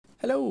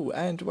Hello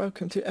and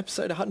welcome to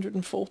episode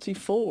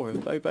 144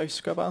 of Bobo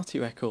Scrub Arty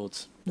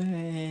Records.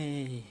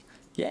 Yay!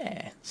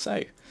 Yeah,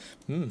 so,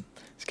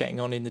 it's getting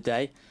on in the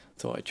day.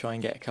 Thought I'd try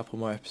and get a couple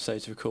more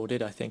episodes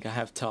recorded. I think I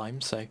have time,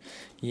 so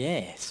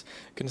yes.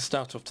 Going to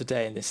start off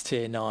today in this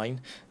tier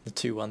 9, the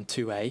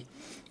 212A.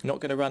 I'm not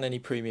going to run any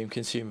premium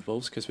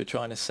consumables because we're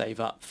trying to save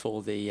up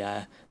for the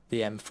M40,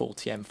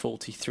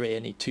 M43. I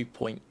need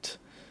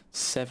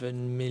 2.7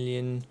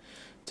 million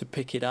to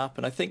pick it up,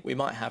 and I think we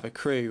might have a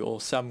crew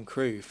or some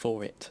crew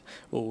for it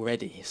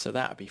already, so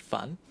that would be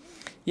fun.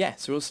 Yeah,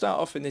 so we'll start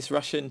off in this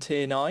Russian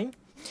tier 9,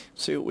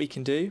 see what we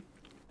can do,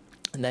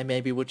 and then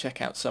maybe we'll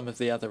check out some of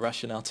the other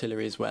Russian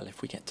artillery as well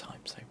if we get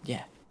time. So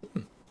yeah.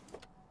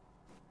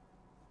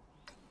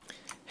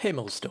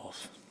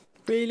 Himmelsdorf.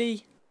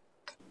 Really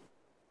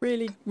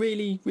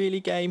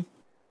game?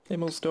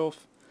 Himmelsdorf?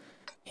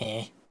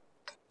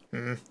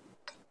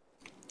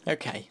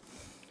 Okay,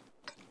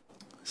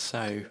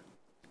 so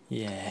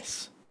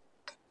yes,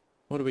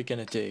 what are we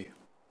going to do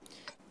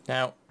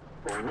now?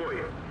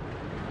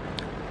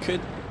 Could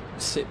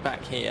sit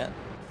back here,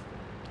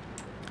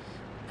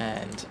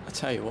 and I'll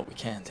tell you what we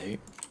can do.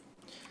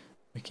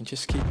 We can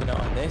just keep an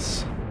eye on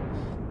this.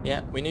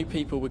 Yeah, we knew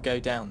people would go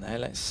down there.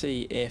 Let's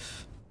see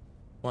if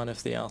one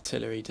of the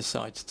artillery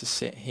decides to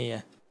sit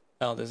here.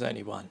 Oh, there's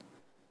only one,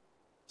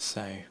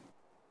 so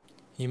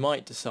he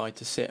might decide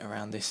to sit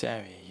around this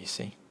area, you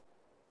see.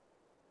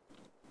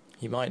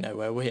 He might know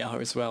where we are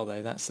as well,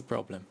 though. That's the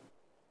problem.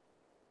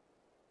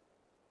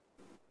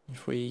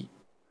 If we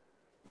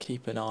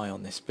keep an eye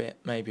on this bit,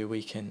 maybe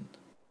we can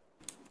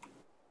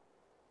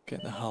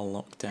get the hull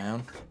locked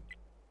down.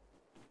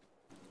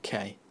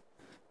 Okay.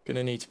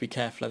 Gonna need to be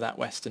careful of that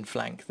western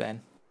flank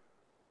then.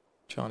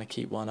 Trying to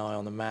keep one eye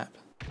on the map.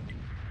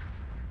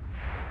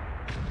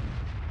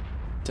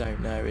 Don't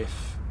know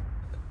if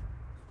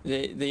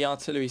the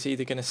artillery's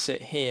either going to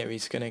sit here,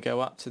 he's going to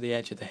go up to the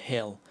edge of the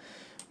hill,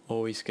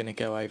 or he's going to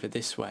go over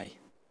this way.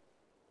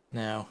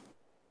 Now,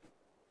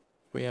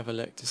 if we have a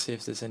look to see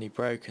if there's any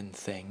broken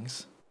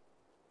things.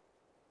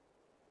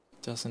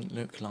 Doesn't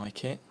look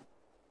like it.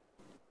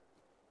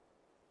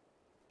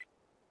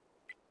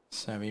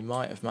 So he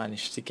might have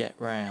managed to get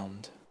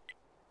round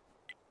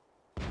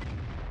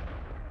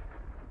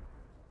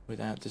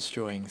without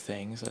destroying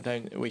things.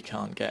 We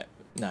can't get,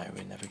 no,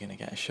 we're never going to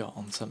get a shot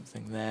on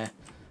something there.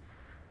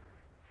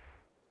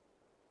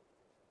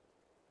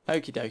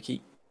 Okie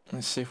dokie.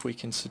 Let's see if we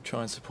can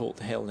try and support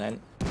the hill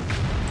then. We're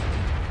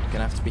going to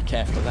have to be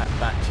careful of that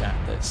bat chat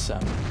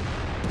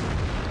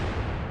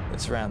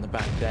that's around the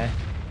back there.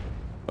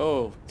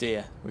 Oh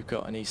dear, we've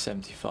got an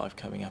E75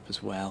 coming up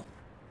as well.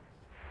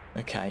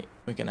 Okay,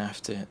 we're going to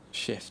have to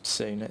shift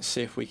soon. Let's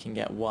see if we can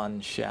get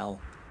one shell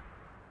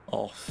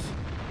off,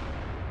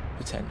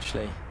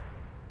 potentially.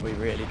 We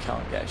really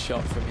can't get a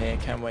shot from here,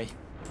 can we?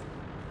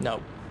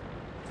 No.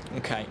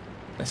 Okay,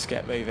 let's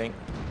get moving.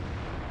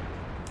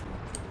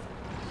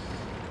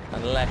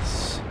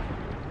 Unless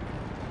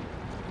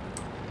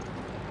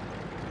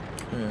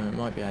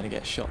might be able to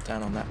get shot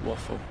down on that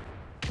waffle.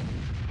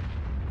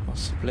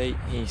 Possibly.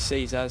 He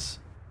sees us.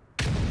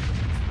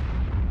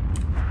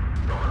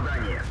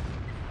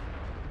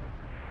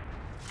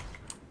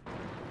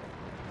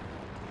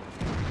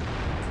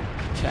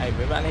 Okay,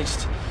 we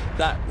managed.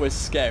 That was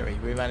scary.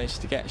 We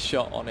managed to get a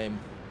shot on him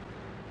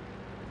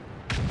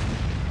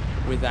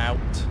without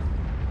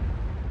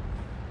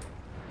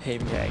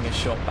him getting a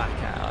shot back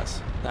at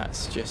us.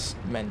 That's just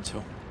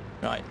mental.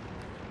 Right,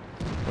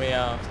 we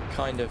are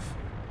kind of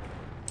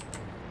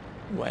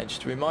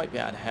wedged. We might be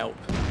able to help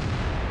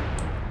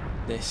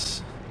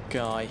this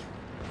guy.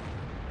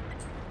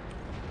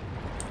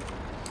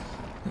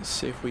 Let's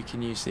see if we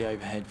can use the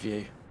overhead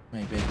view,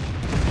 maybe.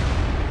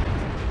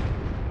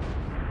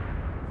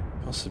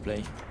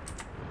 Possibly.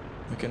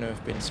 We're going to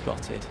have been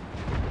spotted.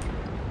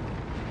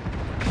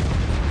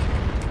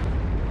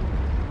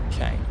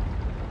 Okay.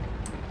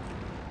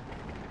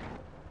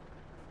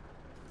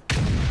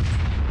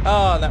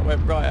 Oh, that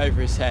went right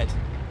over his head.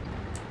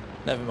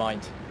 Never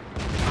mind.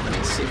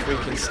 Let's see if we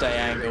can stay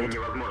angled.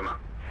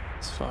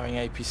 It's firing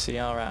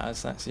APCR at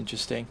us, that's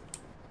interesting.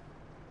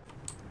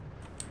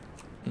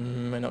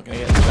 We're not going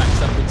to get the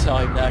tracks up in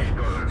time,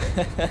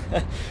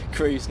 no.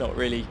 Crew's not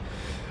really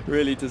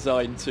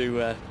designed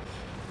to...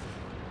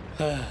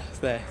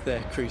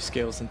 their crew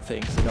skills and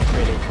things are not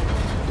really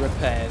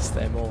repairs,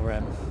 they're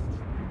more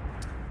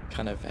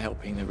kind of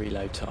helping the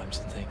reload times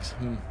and things.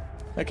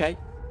 Okay.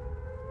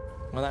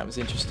 Well, that was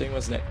interesting,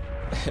 wasn't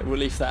it? We'll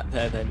leave that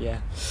there then, yeah.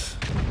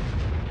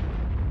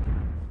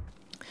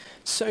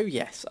 So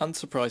yes,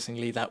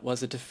 unsurprisingly that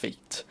was a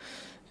defeat.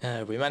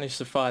 We managed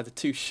to fire the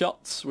 2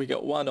 shots. We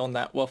got one on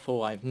that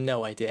waffle, I have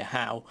no idea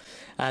how.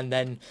 And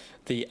then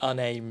the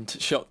unaimed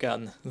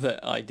shotgun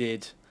that I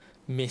did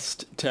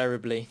missed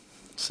terribly.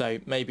 So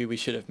maybe we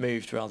should have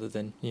moved rather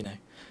than, you know,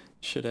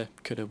 shoulda,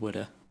 coulda,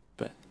 woulda,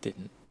 but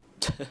didn't.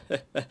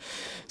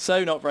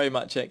 So not very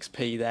much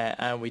XP there,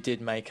 and we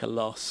did make a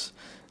loss.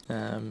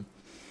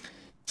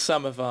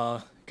 Some of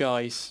our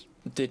guys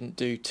didn't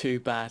do too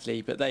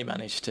badly, but they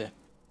managed to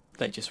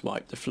they just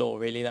wiped the floor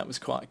really. That was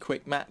quite a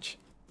quick match.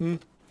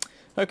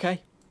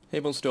 Okay,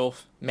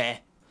 Himmelsdorf, meh,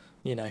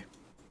 you know,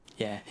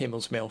 yeah,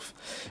 Himmelsmilf.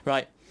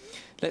 Right,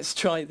 let's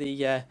try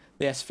the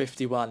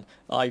S51.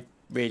 I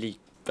really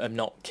am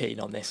not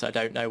keen on this. I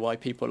don't know why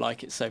people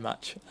like it so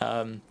much.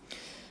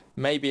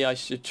 Maybe I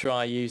should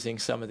try using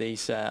some of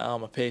these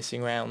armour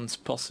piercing rounds,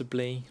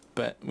 possibly,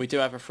 but we do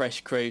have a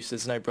fresh crew, so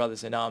there's no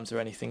brothers in arms or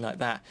anything like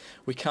that.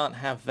 We can't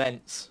have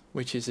vents,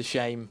 which is a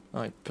shame.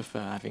 I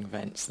prefer having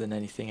vents than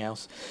anything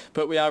else,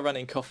 but we are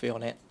running coffee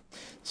on it.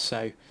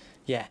 So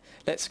yeah,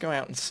 let's go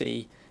out and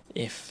see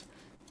if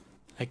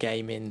a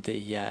game in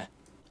the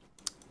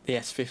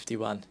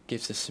S51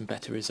 gives us some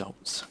better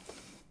results.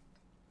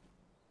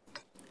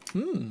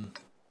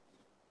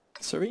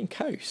 Serene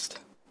Coast.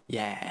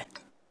 Yeah.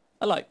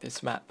 I like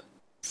this map.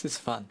 This is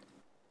fun.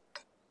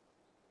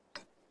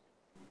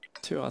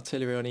 2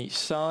 artillery on each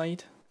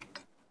side.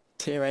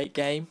 Tier 8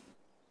 game.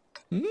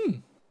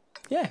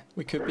 Yeah,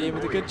 we could be in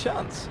with a good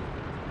chance.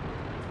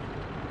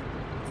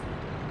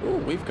 Oh,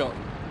 we've got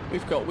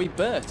wee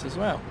Bert as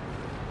well.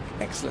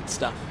 Excellent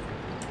stuff.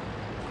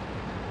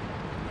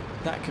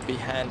 That could be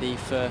handy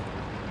for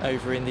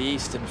over in the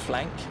eastern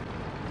flank.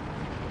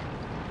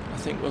 I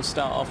think we'll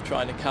start off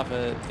trying to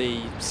cover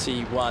the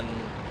C1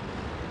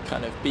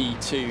 kind of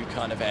B2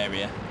 kind of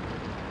area.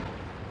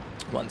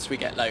 Once we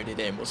get loaded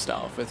in, we'll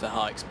start off with the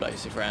high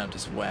explosive round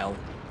as well.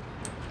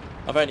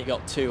 I've only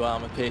got 2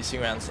 armour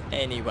piercing rounds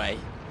anyway,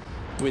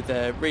 with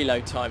a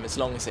reload time as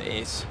long as it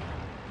is.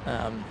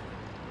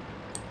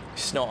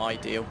 It's not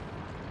ideal.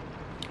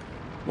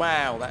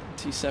 Wow, that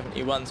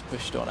T71's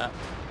pushed on up.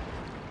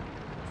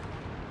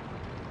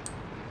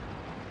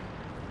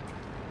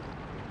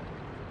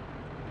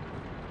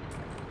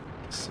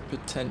 It's the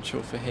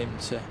potential for him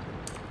to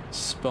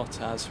spot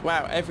us.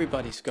 Wow,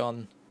 everybody's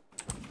gone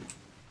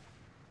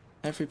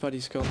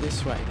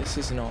this way. This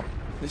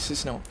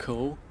is not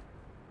cool.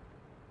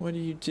 What are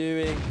you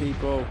doing,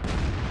 people?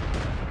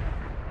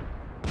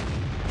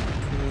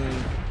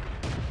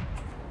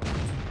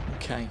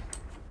 Okay,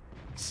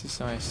 this is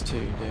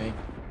IS2 doing.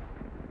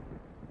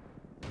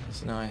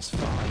 It's an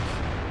IS5.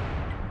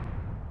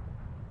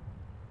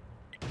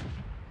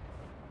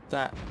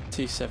 That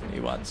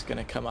T71's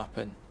gonna come up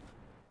and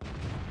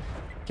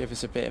give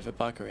us a bit of a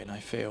buggering, I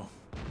feel.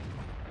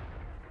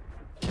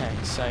 Okay,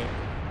 so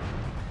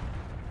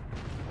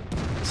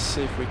let's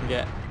see if we can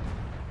get...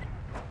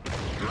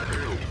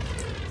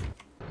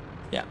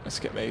 Yeah, let's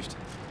get moved.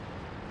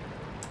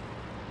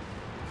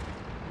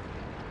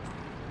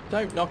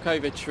 Don't knock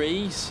over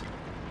trees.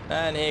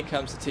 And here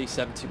comes the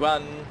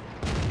T71.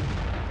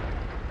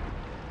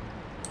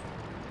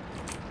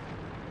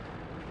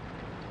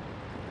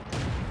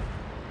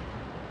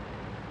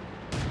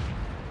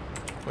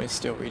 We're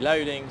still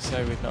reloading,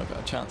 so we've not got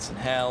a chance in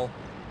hell.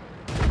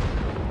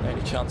 The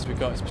only chance we've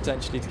got is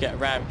potentially to get a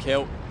ram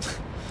kill,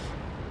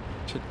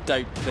 which I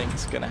don't think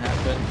is going to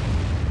happen.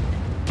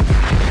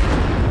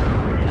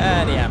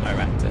 And he ammo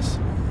racked us.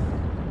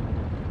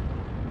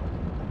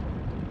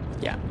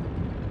 Yeah.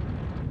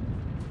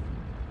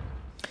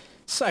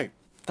 So,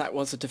 that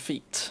was a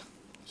defeat.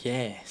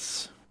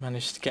 Yes.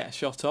 Managed to get a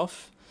shot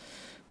off.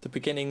 The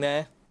beginning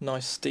there,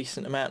 nice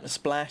decent amount of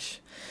splash.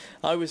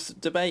 I was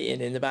debating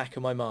in the back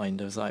of my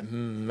mind, I was like,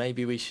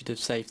 maybe we should have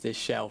saved this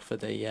shell for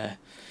the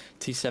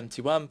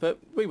T71, but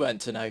we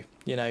weren't to know,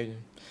 you know.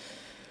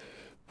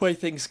 Way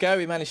things go,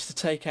 we managed to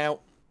take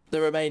out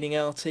the remaining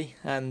Arty,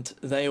 and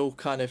they all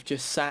kind of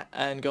just sat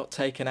and got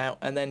taken out,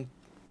 and then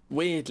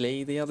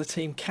weirdly the other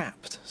team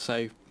capped,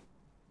 so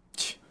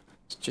it's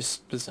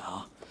just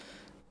bizarre.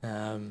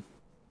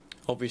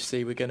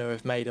 Obviously we're going to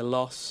have made a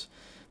loss,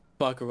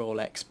 bugger all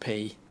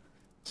XP,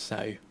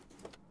 so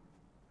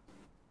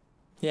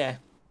yeah.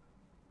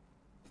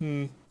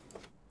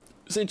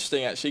 It's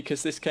interesting actually,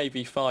 because this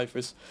KV5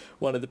 was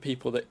one of the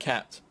people that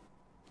capped,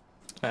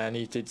 and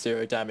he did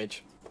 0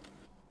 damage.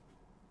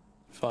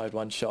 Fired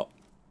 1 shot.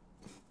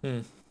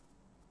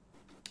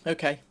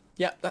 Okay,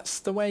 yeah, that's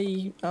the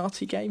way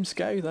Arty games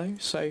go though,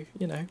 so,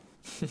 you know.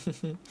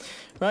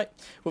 Right,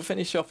 we'll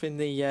finish off in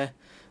the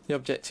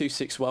Object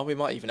 261. We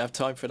might even have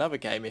time for another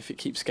game if it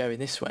keeps going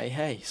this way,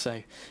 hey,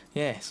 so,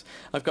 yes.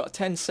 I've got a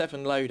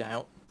 10-7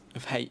 loadout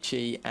of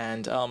HE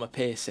and armour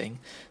piercing,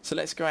 so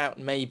let's go out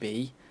and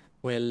maybe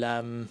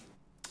we'll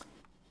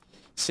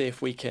see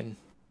if we can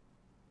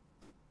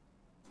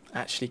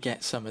actually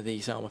get some of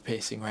these armour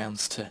piercing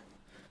rounds to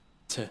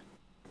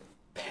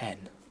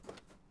pen.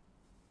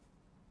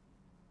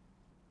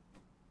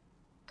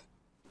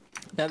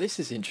 Now this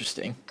is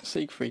interesting.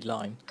 Siegfried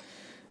Line.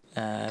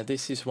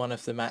 This is one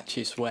of the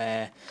matches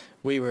where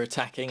we were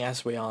attacking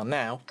as we are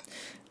now,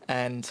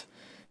 and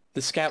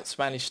the scouts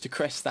managed to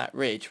crest that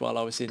ridge while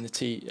I was in the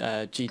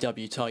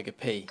GW Tiger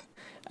P,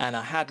 and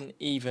I hadn't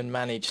even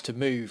managed to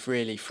move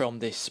really from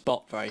this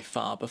spot very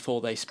far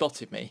before they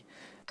spotted me,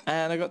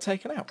 and I got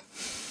taken out.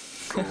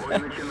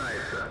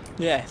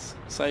 Yes,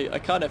 so I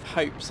kind of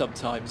hope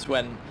sometimes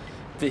when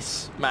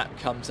this map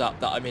comes up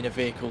that I'm in a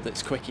vehicle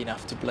that's quick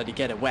enough to bloody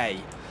get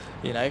away,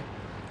 you know.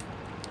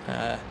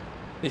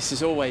 this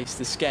is always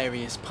the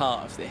scariest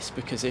part of this,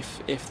 because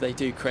if they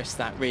do crest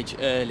that ridge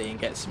early and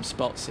get some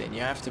spots in,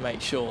 you have to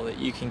make sure that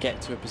you can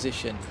get to a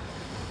position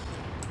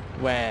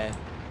where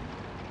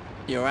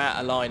you're out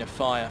of line of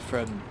fire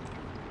from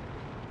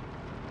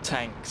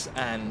tanks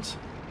and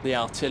the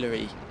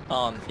artillery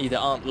either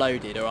aren't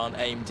loaded or aren't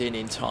aimed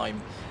in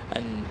time,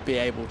 and be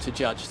able to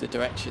judge the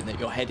direction that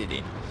you're headed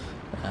in.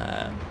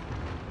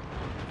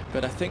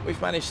 But I think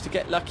we've managed to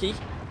get lucky.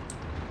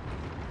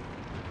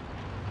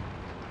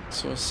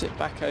 So we'll sit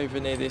back over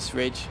near this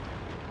ridge.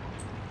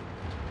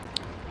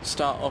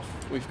 Start off,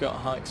 we've got a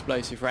high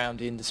explosive round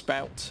in the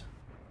spout.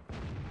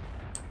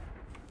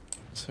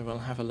 So we'll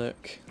have a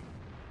look,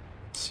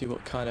 see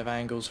what kind of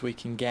angles we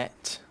can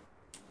get.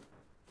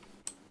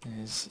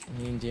 There's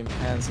the Indian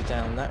Panzer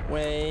down that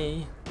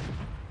way.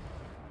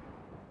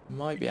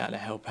 Might be able to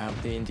help out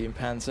the Indian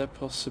Panzer,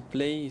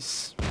 possibly.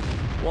 He's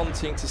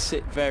wanting to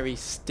sit very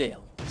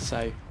still,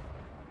 so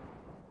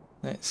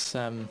let's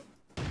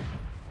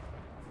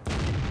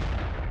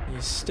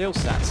he's still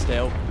sat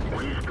still,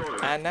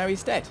 and now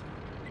he's dead.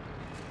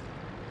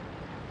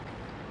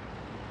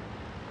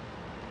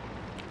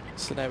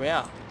 So there we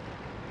are.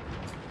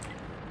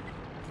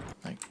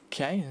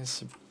 Okay,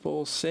 there's a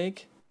ball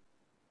sig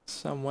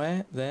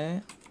somewhere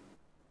there.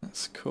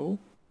 That's cool.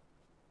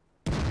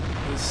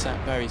 He's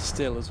sat very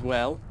still as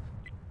well.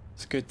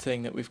 It's a good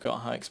thing that we've got a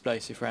high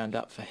explosive round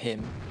up for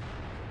him.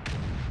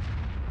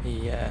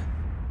 He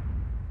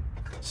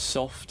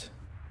soft,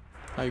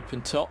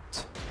 open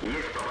topped.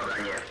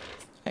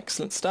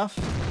 Excellent stuff.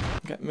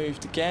 Get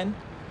moved again.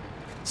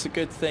 It's a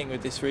good thing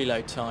with this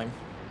reload time.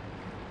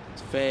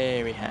 It's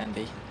very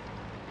handy.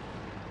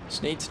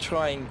 Just need to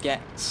try and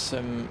get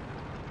some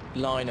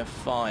line of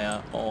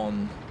fire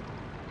on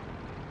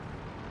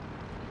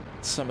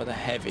some of the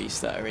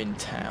heavies that are in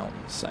town,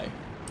 so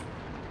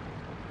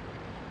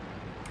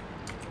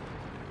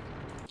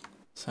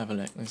let's have a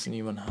look. There's a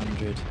new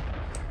 100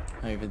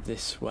 over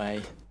this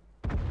way.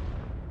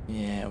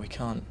 Yeah, we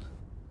can't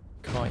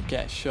quite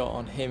get a shot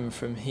on him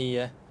from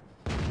here.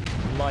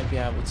 We might be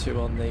able to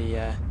on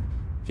the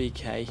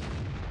VK.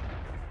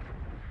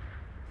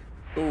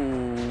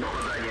 Ooh.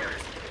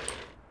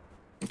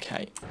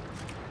 Okay,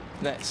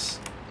 let's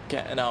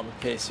get an armor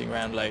piercing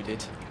round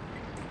loaded.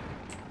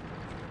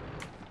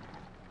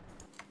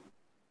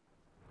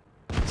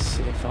 Let's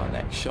see if our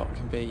next shot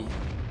can be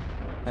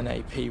an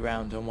AP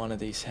round on one of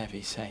these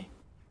heavies, hey.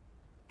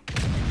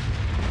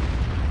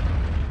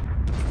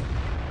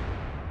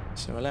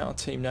 So we'll let our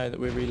team know that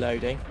we're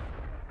reloading.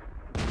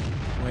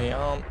 We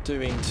aren't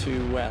doing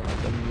too well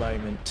at the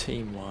moment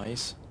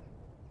team-wise.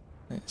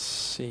 Let's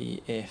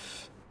see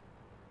if...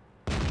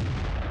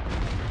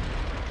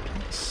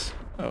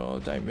 Oh,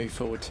 don't move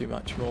forward too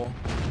much more.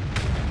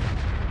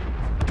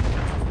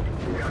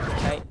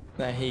 Okay,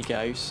 there he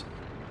goes.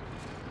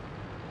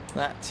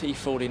 That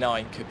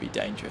T49 could be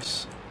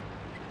dangerous.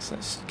 So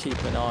let's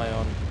keep an eye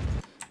on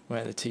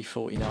where the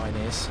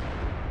T49 is.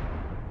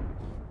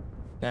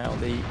 Now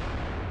the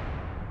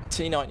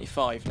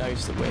T95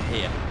 knows that we're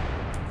here.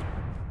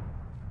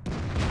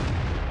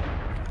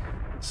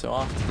 So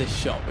after this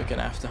shot we're going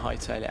to have to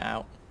hightail it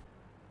out.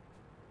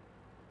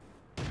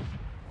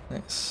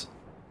 Let's...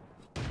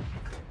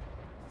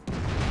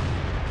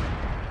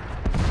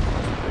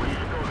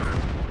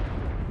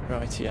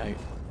 Rightio,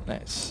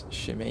 let's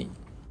shimmy.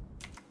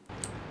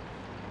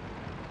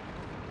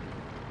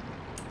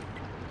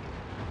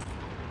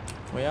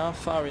 We are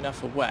far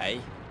enough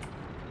away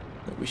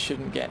that we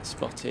shouldn't get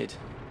spotted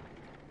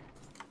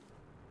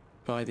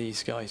by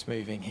these guys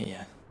moving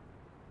here.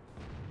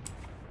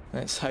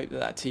 Let's hope that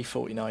that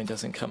T49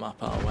 doesn't come up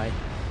our way.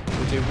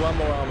 We'll do one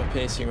more armor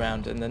piercing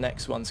round and the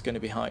next one's going to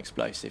be high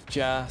explosive,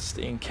 just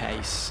in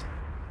case.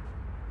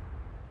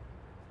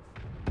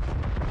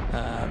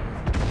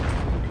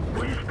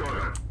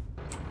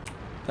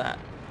 That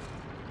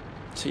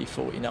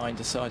T49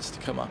 decides to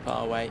come up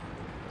our way.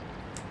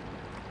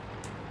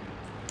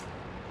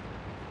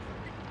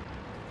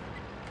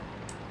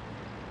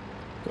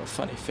 Got a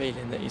funny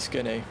feeling that he's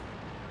going to.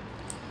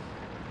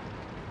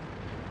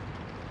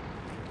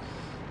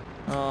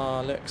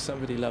 Oh, look,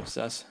 somebody loves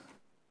us.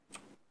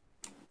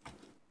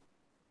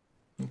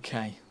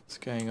 Okay, what's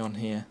going on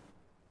here?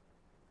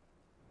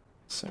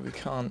 So we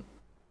can't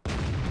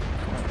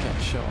quite get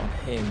a shot on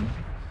him.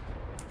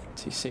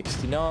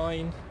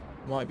 T69.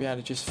 Might be able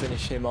to just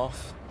finish him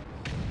off.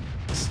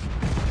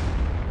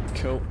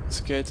 Cool, it's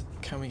good.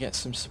 Can we get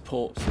some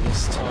support for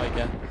this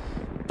tiger?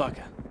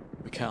 Bugger,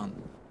 we can't.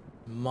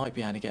 Might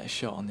be able to get a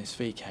shot on this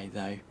VK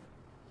though.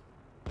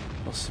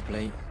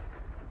 Possibly.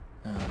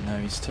 Oh no,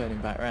 he's turning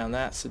back round.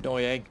 That's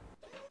annoying.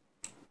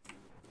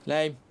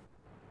 Lame.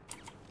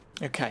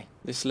 Okay,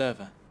 this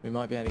Lerva. We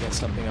might be able to get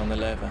something on the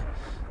Lerva.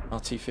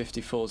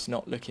 RT-54's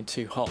not looking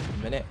too hot at the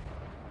minute.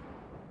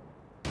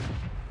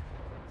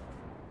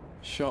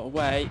 Shot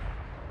away.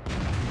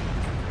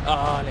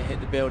 Ah, and it hit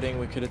the building.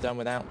 We could have done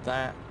without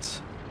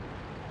that.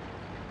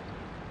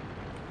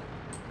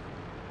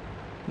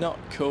 Not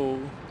cool.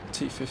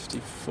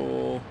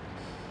 T-54.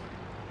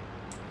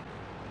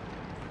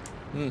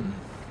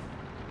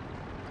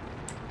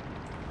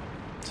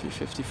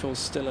 254's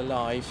still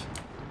alive.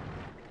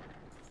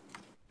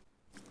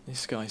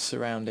 This guy's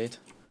surrounded.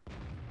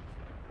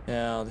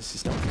 Yeah, this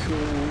is not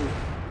cool.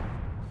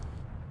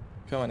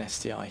 Come on,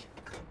 STI.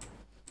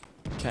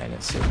 Okay,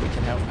 let's see if we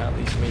can help out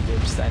these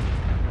mediums then.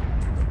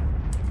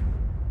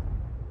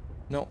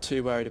 Not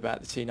too worried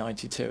about the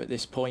T92 at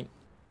this point.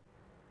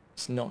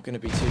 It's not going to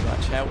be too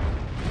much help.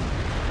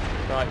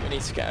 Right, we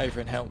need to get over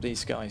and help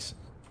these guys.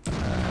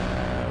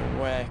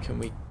 Where can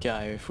we go?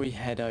 If we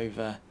head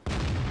over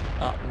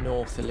up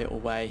north a little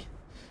way,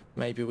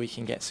 maybe we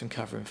can get some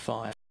cover and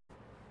fire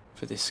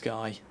for this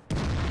guy.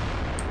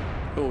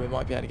 Oh, we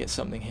might be able to get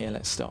something here.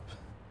 Let's stop.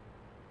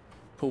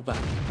 Pull back,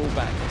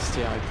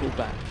 STI, pull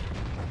back.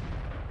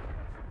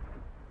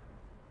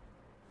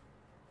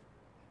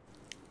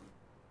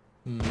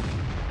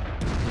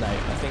 No,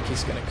 I think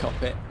he's going to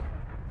cop it.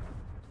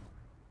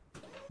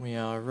 We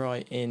are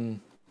right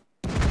in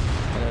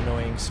an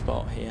annoying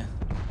spot here.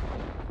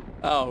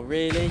 Oh,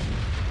 really?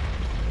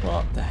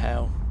 What the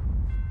hell?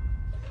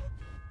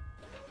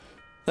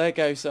 There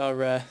goes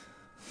our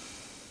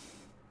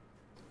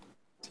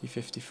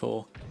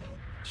T-54.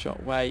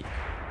 Shot weight.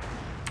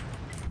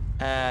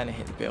 And it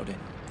hit the building.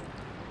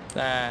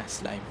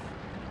 That's lame.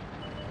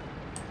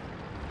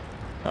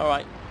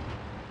 Alright.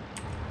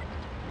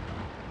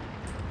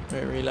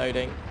 We're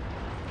reloading.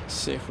 Let's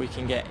see if we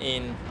can get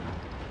in.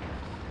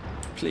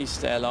 Please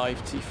stay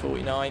alive,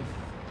 T-49.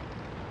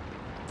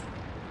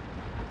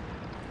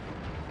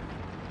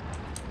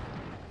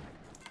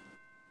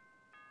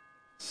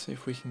 See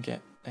if we can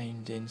get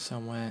aimed in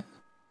somewhere.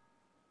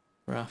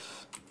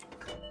 Rough.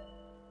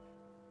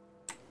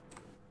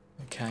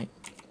 Okay.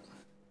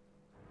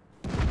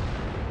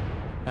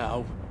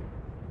 Oh.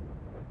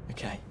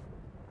 Okay.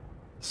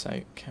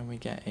 So, can we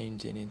get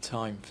aimed in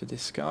time for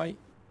this guy?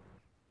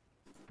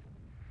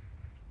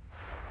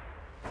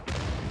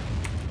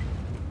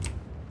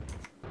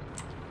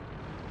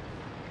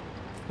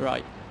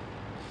 Right.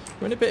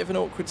 We're in a bit of an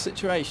awkward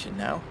situation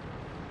now.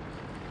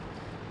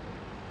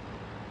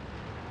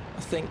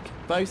 I think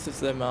both of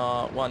them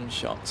are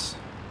one-shots.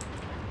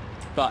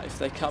 But if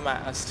they come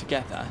at us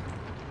together,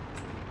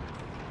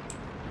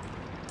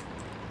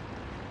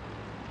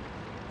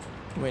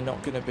 we're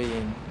not going to be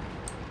in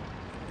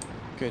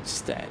good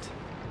stead.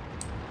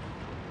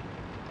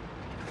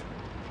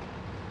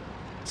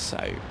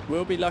 So,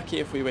 we'll be lucky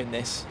if we win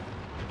this,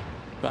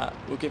 but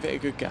we'll give it a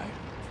good go.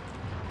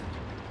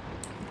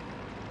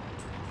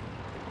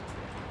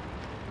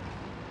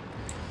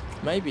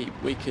 Maybe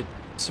we could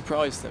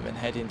surprise them and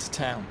head into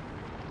town.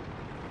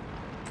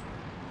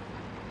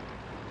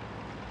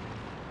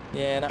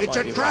 Yeah, that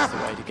might be the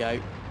way to go.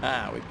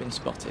 Ah, we've been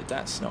spotted.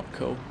 That's not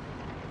cool.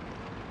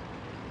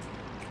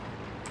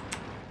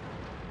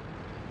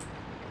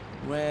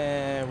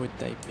 Where would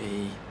they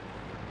be?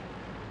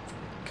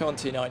 Come on,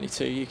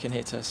 T92, you can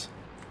hit us.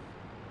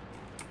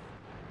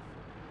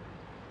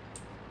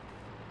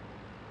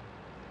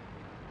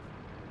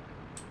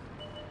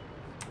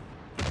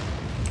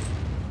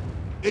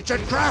 It's a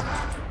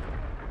trap!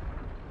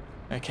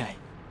 Okay,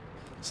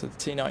 so the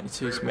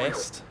T92's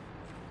missed.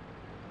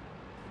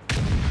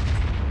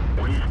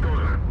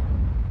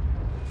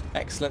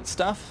 Excellent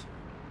stuff.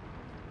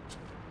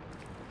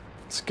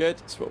 It's good,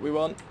 it's what we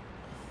want.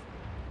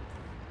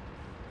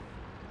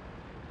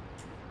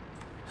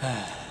 So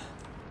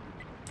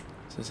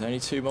there's only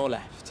 2 more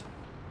left.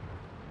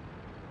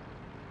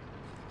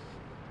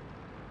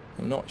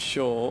 I'm not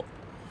sure.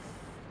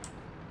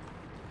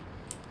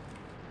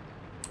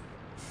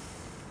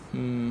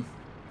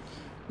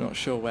 Not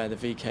sure where the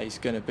VK is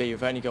going to be.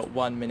 We've only got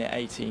 1 minute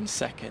 18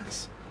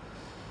 seconds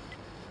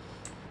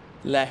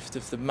left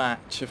of the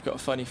match. I've got a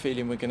funny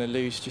feeling we're going to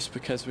lose just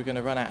because we're going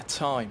to run out of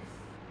time.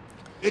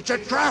 It's a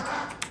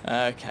trap!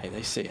 Okay,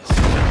 they see us.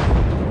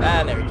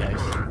 And there he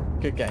goes.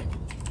 Good game.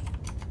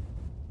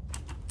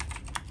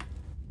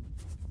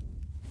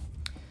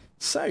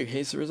 So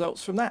here's the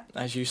results from that.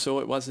 As you saw,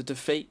 it was a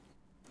defeat.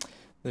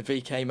 The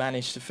VK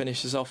managed to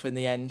finish us off in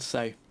the end,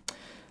 so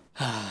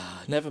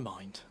never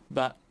mind.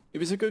 But it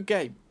was a good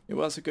game. It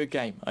was a good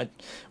game.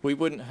 We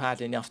wouldn't have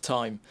had enough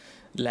time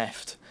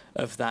left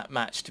of that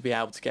match to be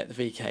able to get the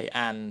VK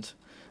and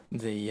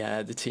the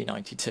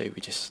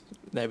T92.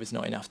 There was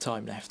not enough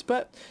time left.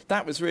 But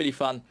that was really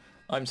fun.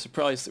 I'm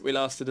surprised that we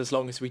lasted as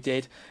long as we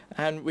did,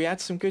 and we had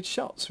some good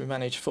shots. We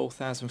managed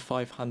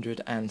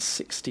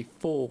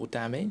 4,564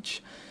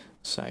 damage.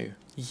 So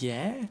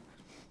yeah.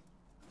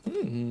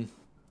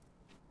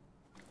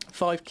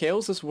 5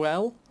 kills as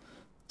well.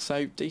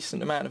 So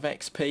decent amount of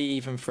XP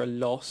even for a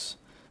loss.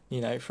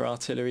 You know, for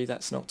artillery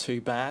that's not too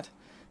bad.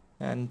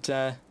 And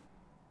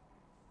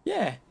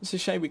yeah, it's a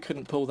shame we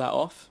couldn't pull that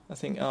off. I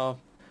think our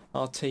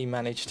team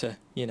managed to,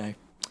 you know,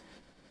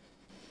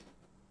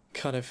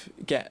 kind of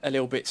get a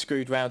little bit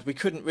screwed round. We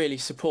couldn't really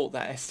support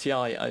that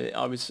STI.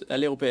 I was a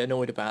little bit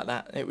annoyed about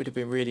that. It would have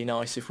been really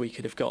nice if we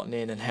could have gotten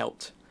in and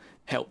helped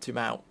him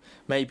out.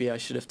 Maybe I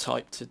should have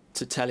typed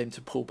to tell him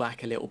to pull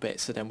back a little bit,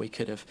 so then we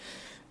could have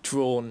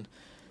drawn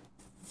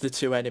the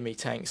two enemy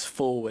tanks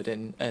forward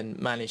and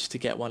managed to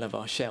get one of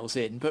our shells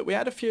in. But we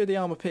had a few of the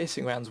armour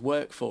piercing rounds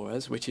work for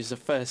us, which is the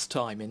first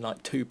time in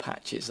like 2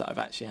 patches that I've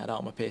actually had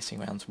armour piercing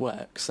rounds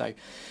work. So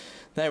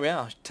there we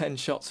are, 10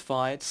 shots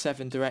fired,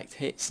 7 direct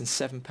hits and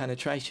 7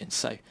 penetrations.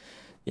 So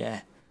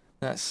yeah,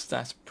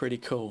 that's pretty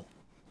cool.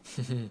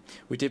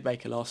 We did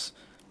make a loss,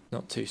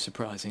 not too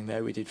surprising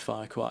though. We did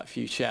fire quite a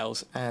few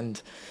shells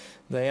and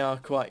they are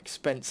quite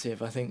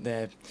expensive. I think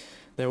they're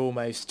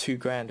almost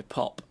 £2 a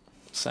pop.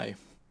 So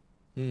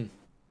okie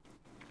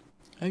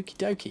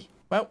dokie.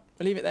 Well,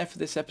 we'll leave it there for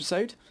this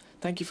episode.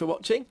 Thank you for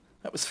watching.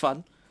 That was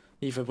fun,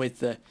 even with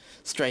the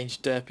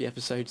strange derpy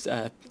episodes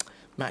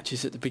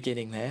matches at the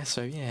beginning there.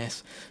 So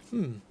yes,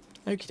 okie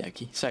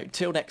dokie. So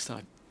till next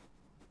time.